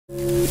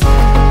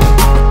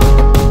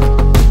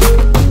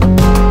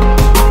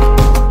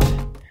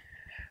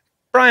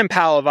Brian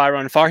Powell of I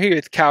Run Far here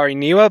with Kaori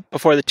Niwa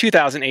before the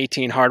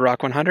 2018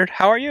 Hardrock 100.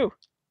 How are you?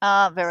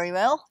 Very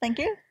well, thank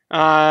you.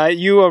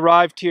 You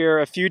arrived here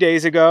a few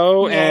days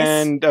ago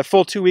Yes. and a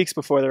full 2 weeks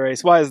before the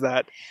race. Why is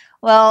that?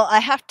 Well, I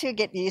have to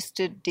get used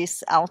to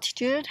this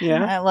altitude.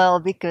 Yeah.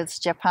 Because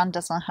Japan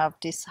doesn't have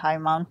these high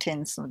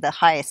mountains. The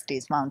highest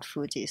is Mount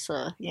Fuji,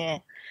 so yeah.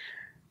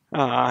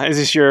 Is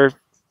this your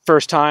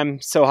first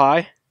time so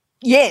high?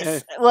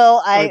 Yes.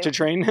 To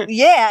train?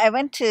 I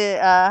went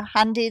to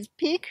Handy's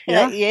Peak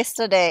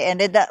yesterday,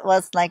 and that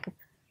was like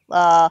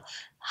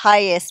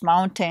highest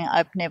mountain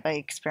I've never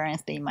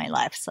experienced in my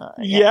life. So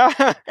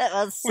that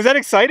was that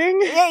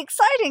exciting? Yeah,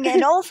 exciting.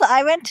 And also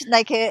I went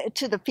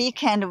to the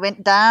peak and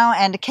went down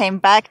and came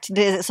back to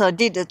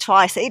did it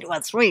twice. It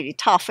was really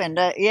tough, and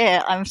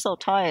I'm so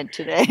tired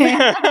today.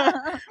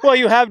 Well,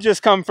 you have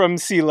just come from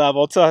sea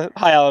level to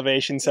high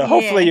elevation, so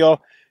hopefully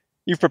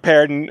you've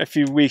prepared in a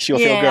few weeks. You'll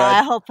feel good. Yeah,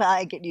 I hope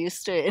I get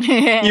used to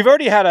it. You've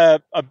already had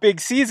a big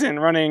season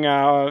running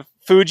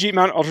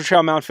Ultra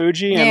Trail Mount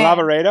Fuji and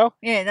Lavaredo.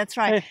 Yeah, that's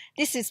right.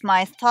 This is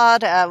my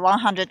third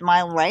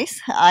 100-mile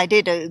race. I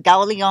did a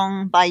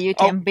Gaolion by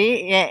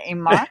UTMB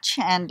in March,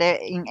 and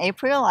in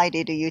April I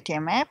did a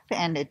UTMF,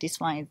 and this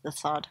one is the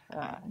third.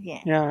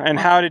 And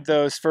how did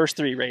those first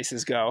three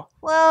races go?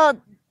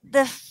 Well,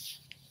 the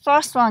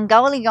first one,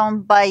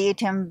 Gaolion by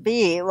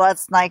UTMB,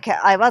 was like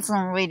I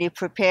wasn't really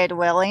prepared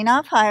well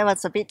enough. I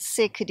was a bit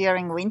sick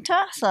during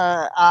winter, so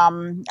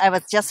I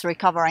was just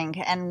recovering,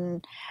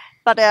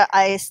 but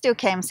I still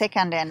came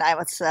second, and I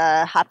was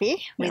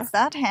happy with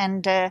that.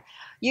 And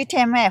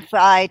UTMF,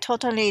 I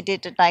totally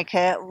did like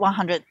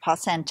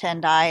 100%,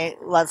 and I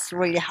was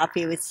really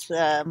happy with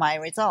my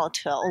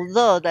result.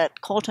 Although that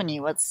Courtney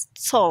was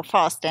so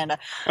fast, and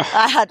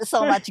I had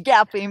so much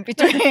gap in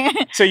between.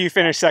 So you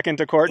finished second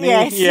to Courtney?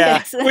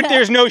 Yes. But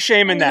there's no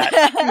shame in that.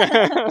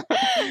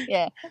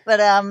 But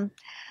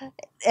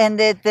and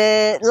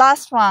the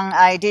last one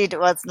I did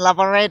was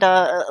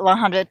Lavaredo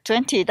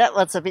 120. That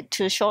was a bit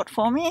too short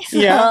for me.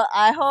 So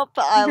I hope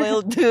I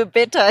will do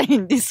better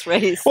in this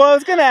race. Well, I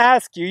was going to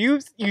ask you,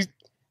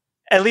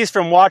 at least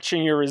from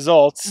watching your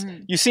results,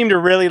 you seem to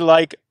really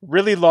like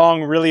really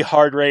long, really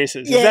hard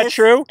races. Is that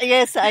true?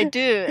 Yes, I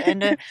do.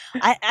 And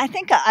I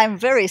think I'm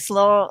very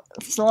slow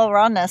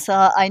runner,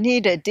 so I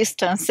need a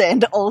distance,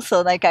 and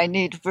also like I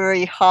need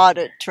very hard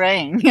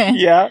train.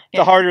 The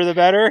harder the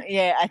better?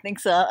 Yeah, I think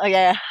so.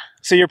 Yeah.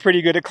 So you're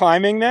pretty good at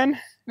climbing then?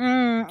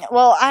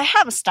 Well, I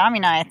have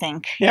stamina, I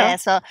think. Yeah.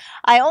 So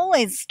I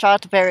always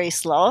start very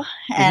slow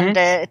and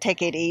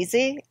take it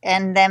easy,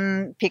 and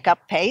then pick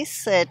up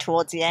pace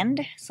towards the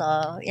end.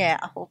 So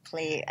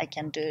hopefully I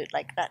can do it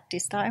like that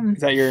this time.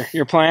 Is that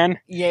your plan?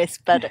 Yes,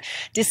 but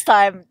this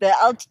time the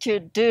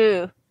altitude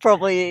do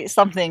probably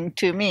something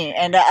to me,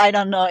 and I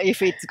don't know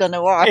if it's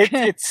gonna work.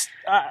 It's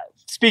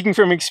speaking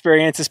from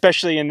experience,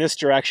 especially in this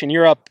direction.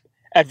 You're up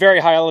at very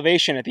high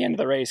elevation at the end of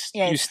the race.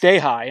 You stay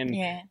high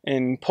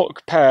in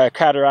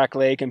Cataract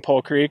Lake and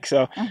Pole Creek,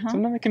 so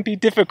sometimes it can be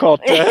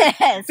difficult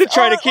to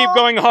try to keep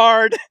going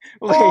hard.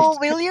 Oh,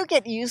 will you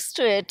get used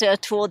to it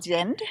towards the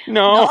end?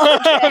 No.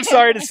 Okay. I'm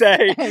sorry to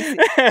say.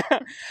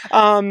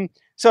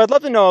 So I'd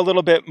love to know a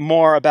little bit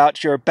more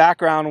about your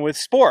background with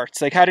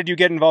sports. Like, how did you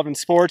get involved in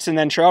sports and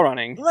then trail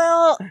running?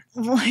 Well,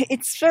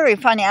 it's very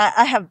funny.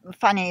 I have a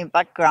funny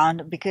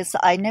background because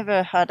I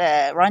never had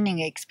a running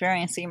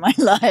experience in my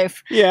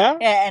life. Yeah.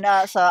 And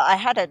so I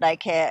had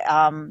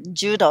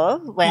judo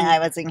when I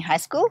was in high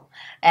school.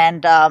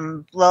 And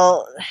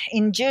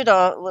in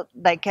judo,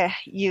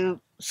 you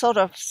sort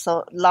of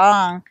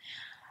learn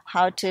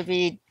how to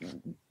be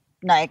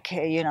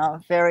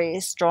very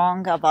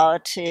strong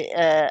about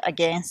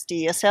against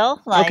yourself.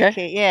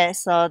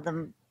 So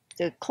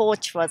the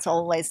coach was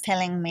always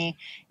telling me,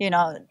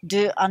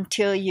 do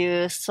until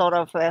you sort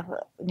of,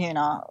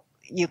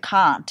 you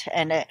can't.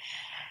 And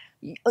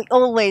you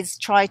always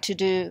try to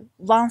do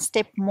one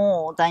step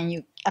more than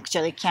you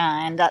actually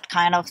can, and that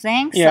kind of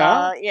thing.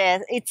 Yeah. So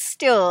it's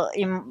still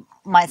in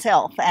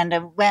myself, and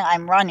when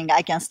I'm running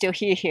I can still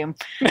hear him.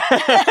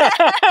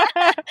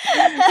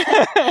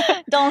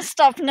 Don't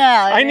stop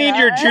now. I need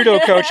your judo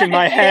coach in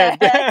my head.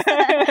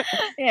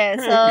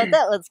 So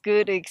that was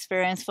good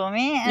experience for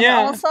me. And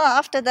also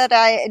after that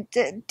I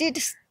did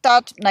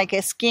start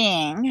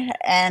skiing,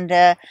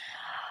 and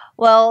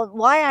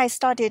why I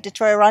started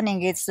trail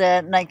running is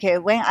when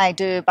I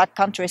do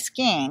backcountry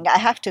skiing, I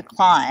have to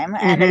climb,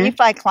 and if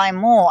I climb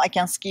more, I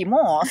can ski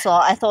more. So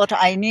I thought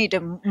I need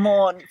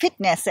more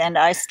fitness, and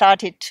I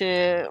started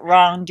to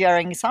run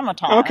during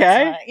summertime.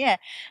 Okay. So,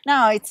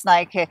 now it's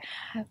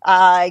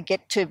I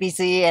get too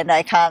busy and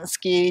I can't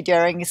ski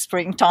during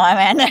springtime,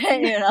 and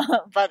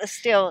but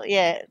still,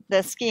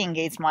 the skiing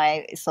is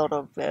my sort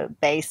of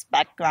base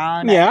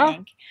background. I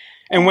think.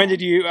 And when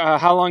did you,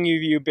 how long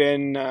have you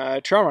been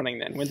trail running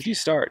then? When did you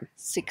start?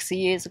 6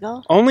 years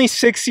ago. Only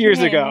 6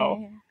 years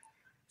ago?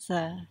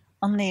 So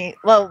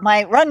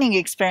my running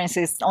experience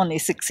is only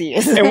 6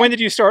 years. And when did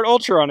you start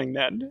ultra running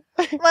then?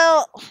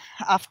 Well,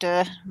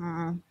 after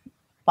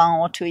 1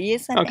 or 2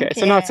 years. I think.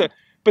 So not so,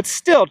 but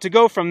still to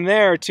go from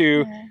there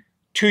to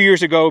 2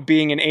 years ago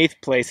being in 8th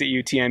place at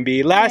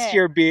UTMB, last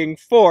year being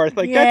 4th,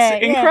 like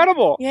that's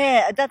incredible.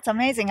 Yeah, that's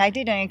amazing. I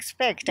didn't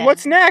expect.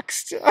 What's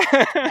next?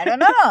 I don't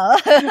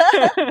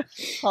know.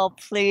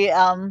 Hopefully,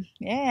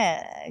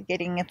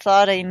 getting a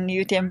third in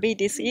UTMB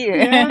this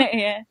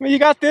year. Well, you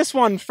got this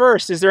one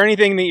first. Is there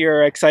anything that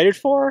you're excited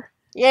for?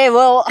 Yeah,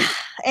 well,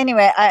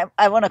 anyway,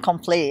 I want to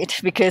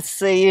complete because,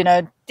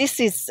 this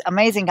is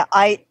amazing.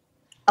 I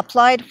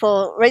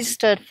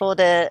registered for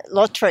the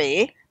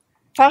lottery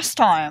first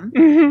time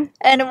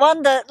and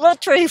won the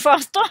lottery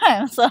first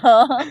time. So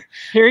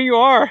here you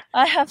are.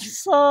 I have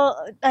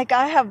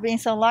been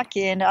so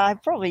lucky, and I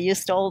probably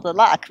used all the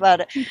luck,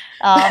 but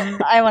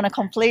I want to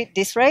complete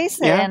this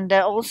race and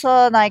also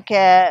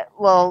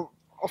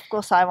of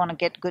course I want to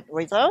get good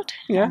result.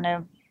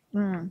 And,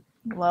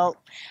 well,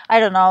 I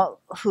don't know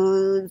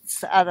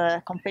whose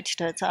other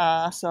competitors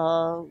are,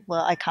 so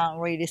I can't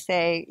really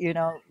say,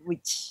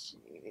 which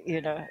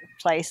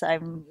place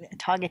I'm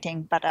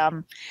targeting, but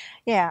I'm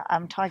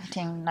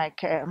targeting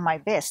my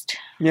best.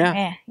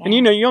 And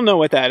you'll know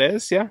what that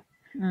is.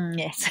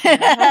 Yes.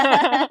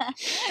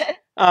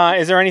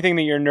 Is there anything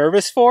that you're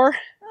nervous for,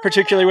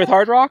 particularly with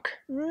Hardrock?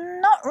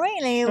 Not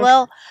really.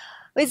 Well,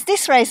 with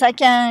this race, I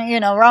can,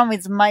 run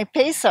with my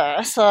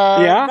pacer. So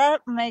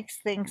that makes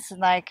things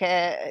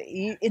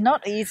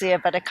not easier,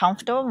 but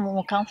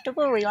more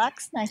comfortable,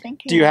 relaxed, I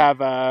think. Do you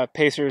have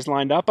pacers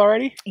lined up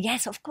already?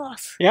 Yes, of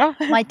course. Yeah?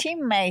 My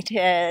teammate,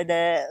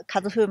 the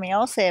Kazufumi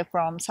Ose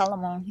from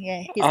Salomon,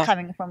 he's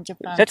coming from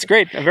Japan. That's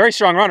great. A very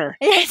strong runner.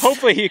 Yes.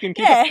 Hopefully he can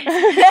keep up.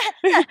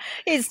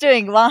 He's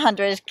doing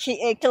 100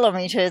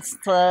 kilometers.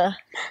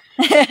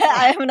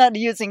 I'm not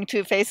using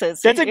 2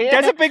 pacers. That's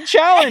a big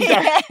challenge.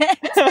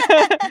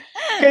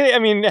 I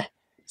mean,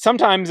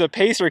 sometimes a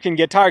pacer can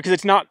get tired because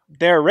it's not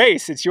their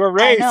race; it's your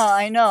race.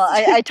 I know.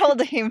 I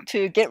told him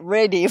to get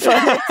ready for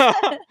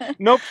it.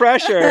 No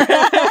pressure.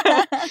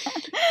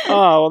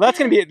 Oh, well, that's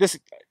going to be this.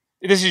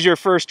 This is your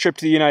first trip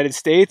to the United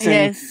States,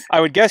 and yes. I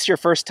would guess your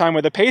first time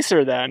with a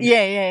pacer then.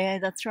 Yeah,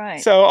 that's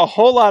right. So a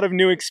whole lot of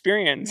new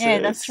experiences. Yeah,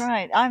 that's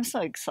right. I'm so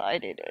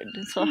excited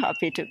and so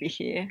happy to be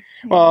here.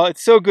 Well,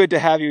 it's so good to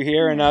have you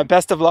here, and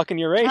best of luck in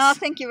your race. Oh,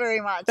 thank you very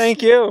much.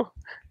 Thank you.